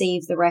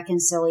receive the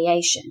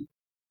reconciliation.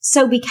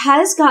 So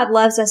because God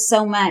loves us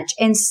so much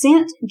and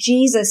sent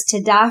Jesus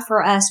to die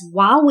for us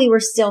while we were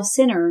still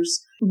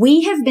sinners,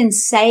 we have been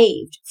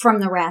saved from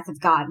the wrath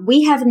of God.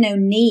 We have no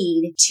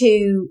need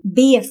to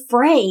be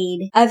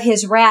afraid of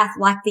his wrath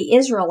like the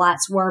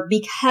Israelites were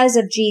because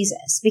of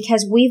Jesus,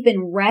 because we've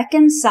been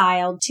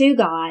reconciled to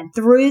God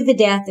through the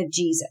death of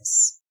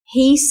Jesus.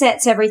 He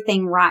sets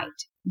everything right.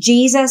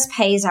 Jesus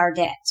pays our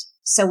debt.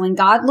 So when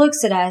God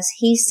looks at us,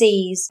 he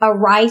sees a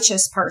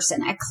righteous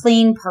person, a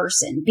clean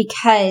person,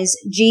 because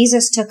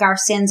Jesus took our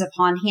sins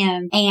upon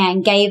him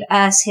and gave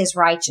us his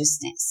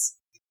righteousness.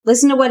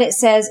 Listen to what it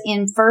says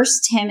in 1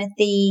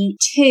 Timothy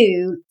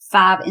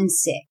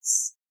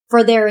 2:5-6.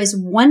 For there is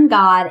one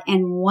God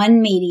and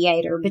one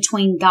mediator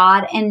between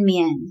God and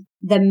men,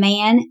 the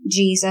man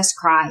Jesus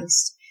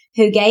Christ,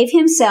 who gave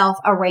himself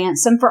a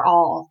ransom for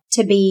all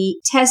to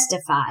be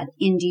testified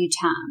in due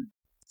time.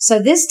 So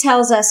this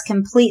tells us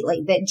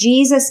completely that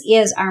Jesus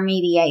is our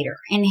mediator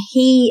and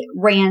he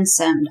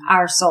ransomed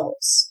our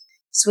souls.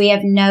 So we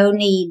have no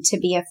need to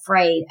be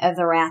afraid of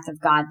the wrath of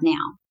God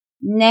now.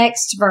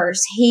 Next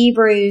verse,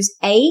 Hebrews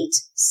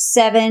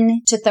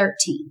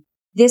 8:7-13.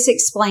 This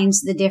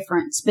explains the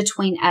difference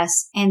between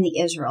us and the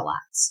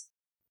Israelites.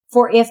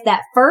 For if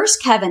that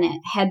first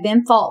covenant had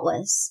been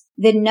faultless,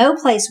 then no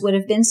place would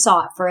have been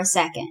sought for a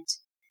second.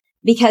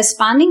 Because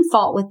finding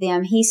fault with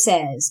them, he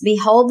says,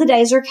 Behold, the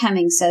days are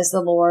coming, says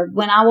the Lord,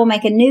 when I will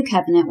make a new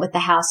covenant with the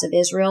house of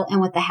Israel and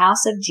with the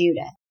house of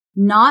Judah,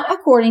 not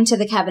according to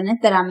the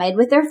covenant that I made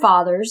with their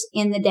fathers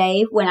in the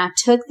day when I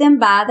took them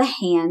by the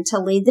hand to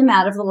lead them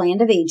out of the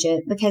land of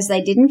Egypt, because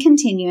they didn't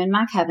continue in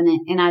my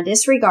covenant, and I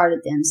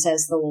disregarded them,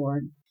 says the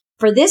Lord.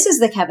 For this is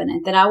the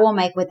covenant that I will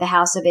make with the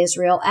house of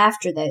Israel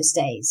after those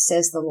days,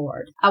 says the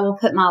Lord. I will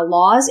put my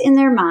laws in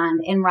their mind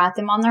and write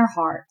them on their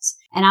hearts,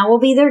 and I will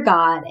be their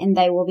God, and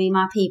they will be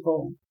my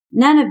people.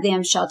 None of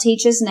them shall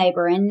teach his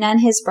neighbor and none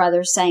his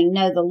brother, saying,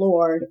 Know the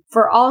Lord,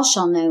 for all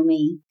shall know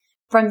me,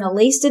 from the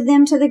least of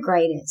them to the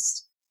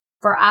greatest.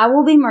 For I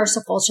will be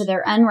merciful to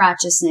their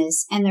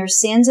unrighteousness, and their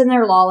sins and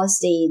their lawless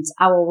deeds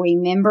I will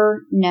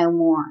remember no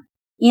more.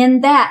 In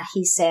that,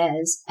 he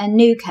says, a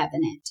new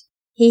covenant.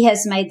 He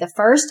has made the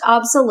first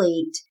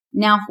obsolete.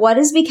 Now what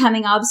is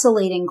becoming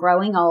obsolete and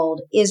growing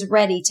old is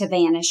ready to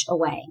vanish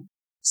away.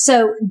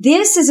 So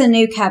this is a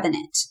new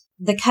covenant.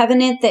 The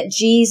covenant that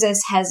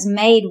Jesus has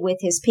made with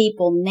his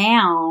people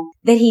now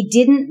that he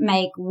didn't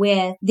make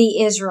with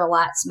the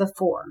Israelites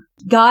before.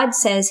 God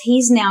says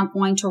he's now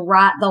going to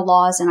write the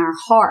laws in our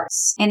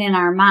hearts and in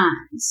our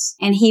minds,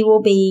 and he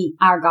will be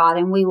our God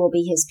and we will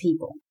be his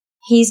people.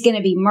 He's going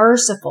to be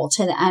merciful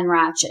to the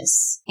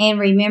unrighteous and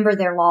remember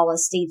their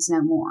lawless deeds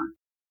no more.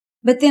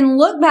 But then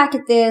look back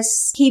at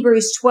this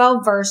Hebrews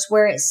 12 verse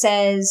where it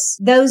says,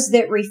 those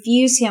that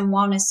refuse him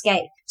won't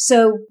escape.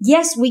 So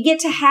yes, we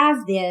get to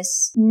have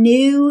this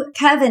new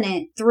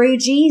covenant through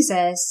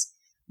Jesus,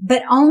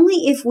 but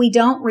only if we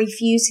don't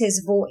refuse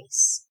his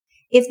voice.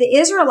 If the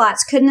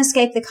Israelites couldn't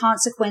escape the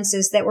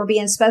consequences that were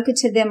being spoken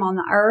to them on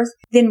the earth,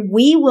 then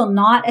we will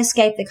not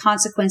escape the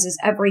consequences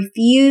of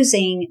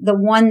refusing the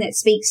one that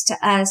speaks to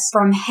us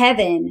from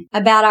heaven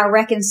about our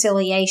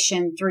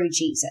reconciliation through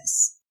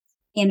Jesus.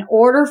 In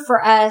order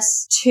for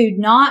us to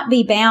not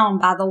be bound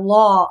by the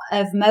law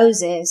of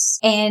Moses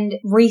and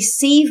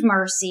receive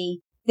mercy,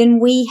 then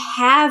we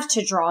have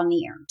to draw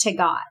near to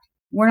God.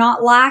 We're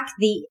not like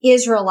the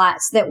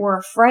Israelites that were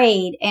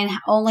afraid and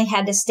only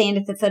had to stand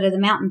at the foot of the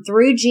mountain.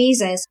 Through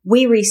Jesus,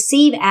 we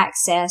receive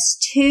access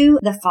to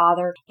the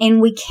Father and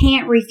we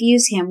can't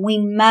refuse him. We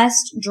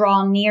must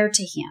draw near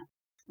to him.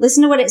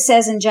 Listen to what it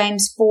says in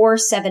James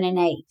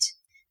 4:7-8.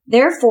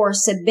 Therefore,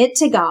 submit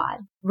to God,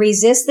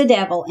 resist the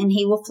devil, and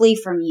he will flee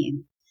from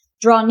you.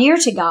 Draw near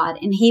to God,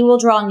 and he will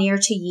draw near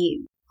to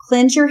you.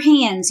 Cleanse your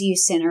hands, you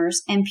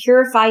sinners, and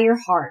purify your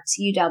hearts,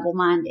 you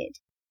double-minded.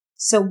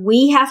 So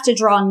we have to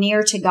draw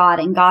near to God,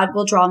 and God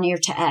will draw near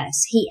to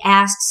us. He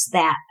asks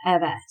that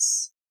of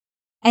us.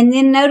 And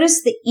then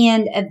notice the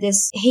end of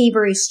this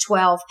Hebrews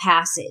 12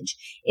 passage.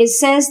 It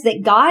says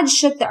that God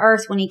shook the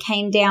earth when he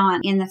came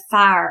down in the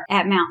fire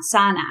at Mount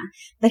Sinai,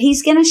 but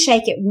he's going to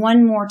shake it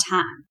one more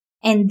time.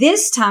 And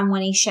this time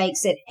when he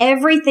shakes it,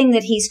 everything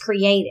that he's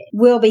created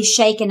will be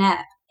shaken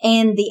up.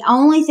 And the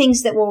only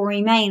things that will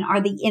remain are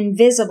the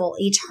invisible,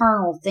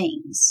 eternal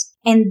things.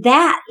 And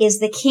that is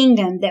the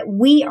kingdom that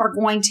we are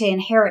going to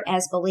inherit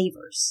as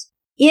believers.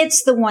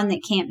 It's the one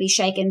that can't be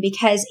shaken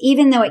because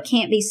even though it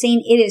can't be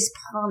seen, it is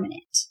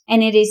permanent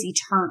and it is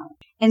eternal.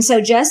 And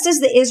so just as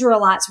the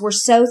Israelites were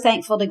so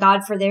thankful to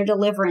God for their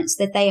deliverance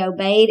that they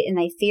obeyed and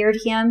they feared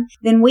him,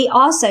 then we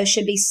also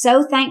should be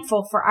so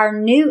thankful for our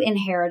new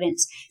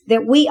inheritance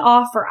that we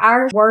offer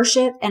our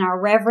worship and our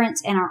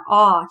reverence and our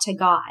awe to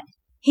God.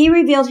 He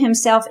revealed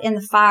himself in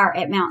the fire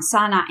at Mount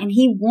Sinai, and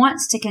he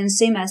wants to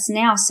consume us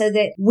now so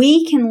that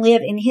we can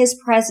live in his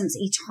presence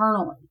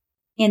eternally,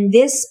 in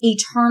this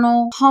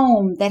eternal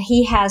home that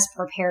he has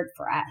prepared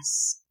for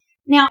us.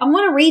 Now, I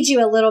want to read you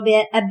a little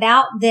bit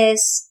about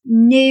this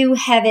new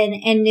heaven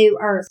and new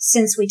earth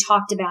since we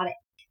talked about it.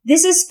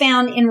 This is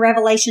found in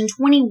Revelation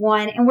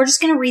 21, and we're just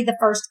going to read the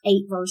first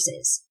 8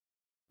 verses.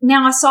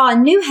 Now I saw a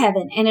new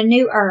heaven and a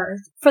new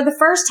earth, for the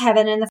first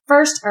heaven and the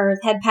first earth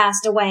had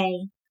passed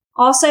away.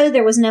 Also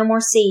there was no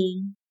more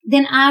sea.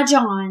 Then I,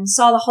 John,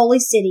 saw the holy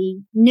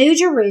city, New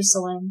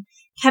Jerusalem,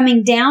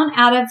 coming down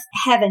out of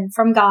heaven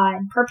from God,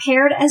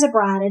 prepared as a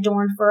bride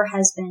adorned for her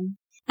husband.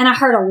 And I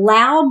heard a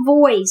loud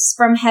voice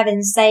from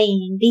heaven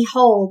saying,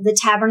 Behold, the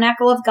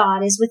tabernacle of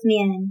God is with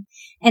men,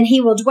 and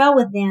he will dwell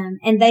with them,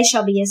 and they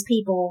shall be his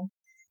people.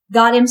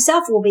 God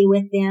himself will be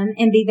with them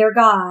and be their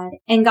God,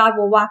 and God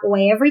will wipe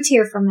away every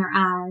tear from their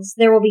eyes.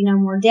 There will be no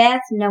more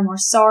death, no more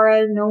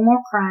sorrow, no more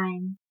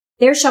crying.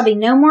 There shall be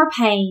no more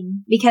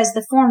pain, because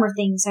the former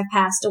things have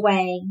passed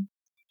away.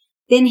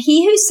 Then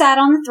he who sat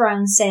on the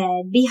throne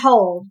said,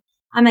 Behold,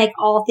 I make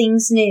all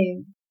things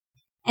new.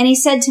 And he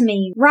said to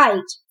me, Write,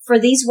 for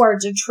these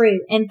words are true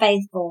and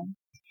faithful.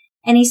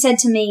 And he said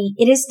to me,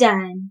 It is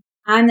done.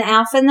 I am the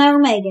Alpha and the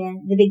Omega,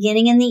 the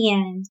beginning and the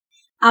end.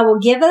 I will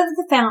give of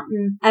the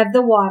fountain of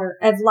the water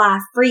of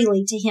life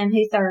freely to him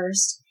who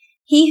thirsts.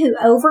 He who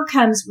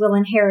overcomes will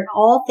inherit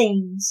all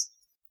things,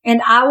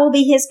 and I will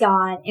be his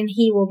God, and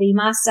he will be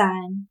my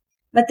son.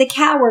 But the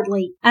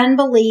cowardly,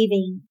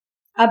 unbelieving,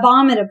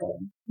 abominable,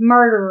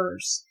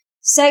 murderers,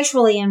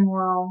 sexually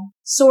immoral,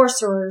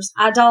 sorcerers,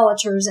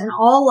 idolaters, and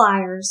all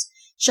liars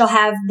shall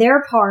have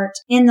their part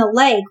in the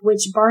lake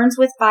which burns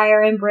with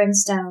fire and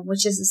brimstone,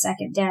 which is the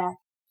second death.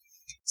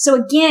 So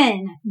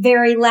again,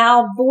 very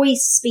loud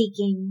voice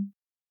speaking.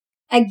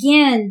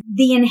 Again,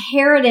 the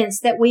inheritance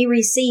that we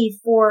receive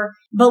for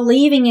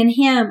believing in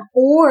him,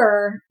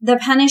 or the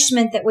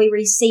punishment that we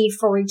receive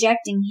for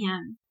rejecting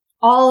him.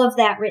 All of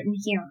that written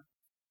here.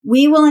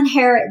 We will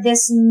inherit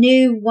this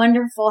new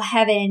wonderful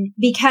heaven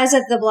because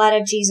of the blood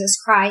of Jesus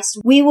Christ.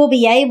 We will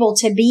be able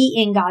to be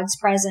in God's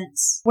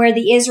presence where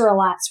the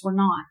Israelites were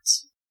not.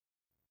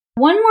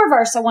 One more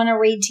verse I want to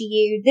read to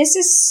you. This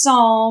is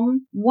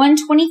Psalm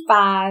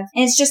 125,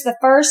 and it's just the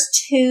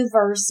first 2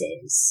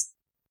 verses.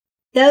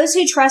 Those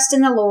who trust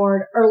in the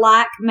Lord are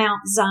like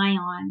Mount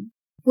Zion,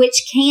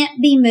 which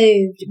can't be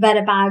moved but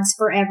abides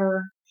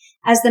forever.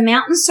 As the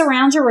mountains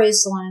surround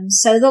Jerusalem,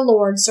 so the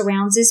Lord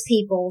surrounds his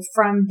people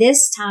from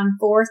this time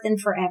forth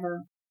and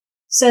forever.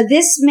 So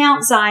this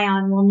Mount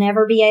Zion will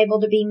never be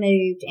able to be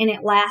moved, and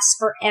it lasts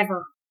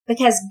forever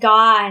because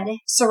God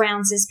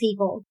surrounds his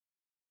people.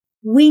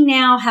 We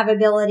now have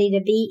ability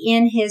to be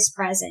in his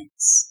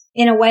presence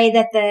in a way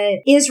that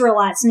the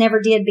Israelites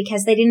never did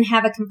because they didn't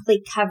have a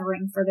complete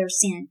covering for their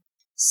sin.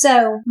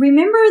 So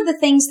remember the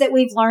things that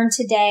we've learned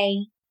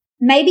today.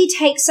 Maybe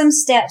take some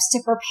steps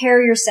to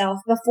prepare yourself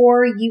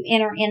before you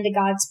enter into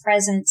God's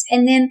presence,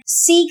 and then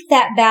seek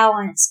that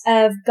balance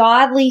of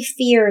godly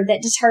fear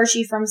that deters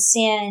you from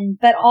sin,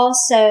 but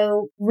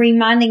also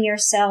reminding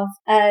yourself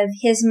of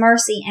his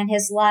mercy and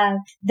his love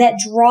that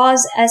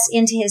draws us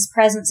into his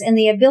presence, and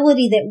the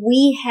ability that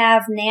we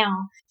have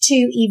now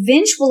to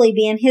eventually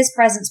be in his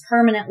presence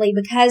permanently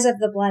because of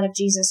the blood of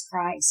Jesus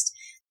Christ.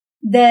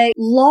 The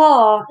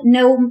law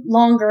no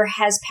longer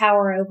has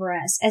power over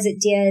us as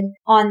it did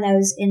on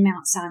those in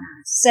Mount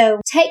Sinai. So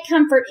take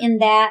comfort in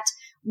that.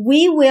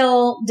 We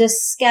will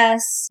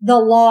discuss the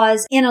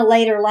laws in a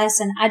later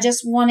lesson. I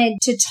just wanted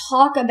to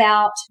talk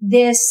about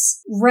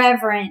this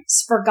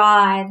reverence for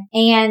God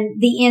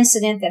and the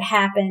incident that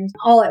happened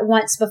all at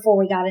once before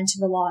we got into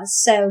the laws.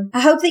 So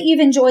I hope that you've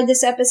enjoyed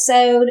this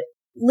episode.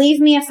 Leave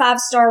me a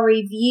 5-star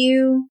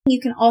review. You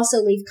can also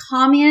leave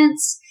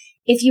comments.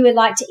 If you would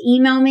like to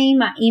email me,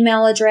 my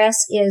email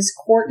address is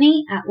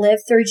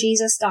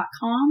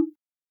Courtney@livethroughjesus.com.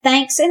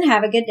 Thanks and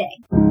have a good day.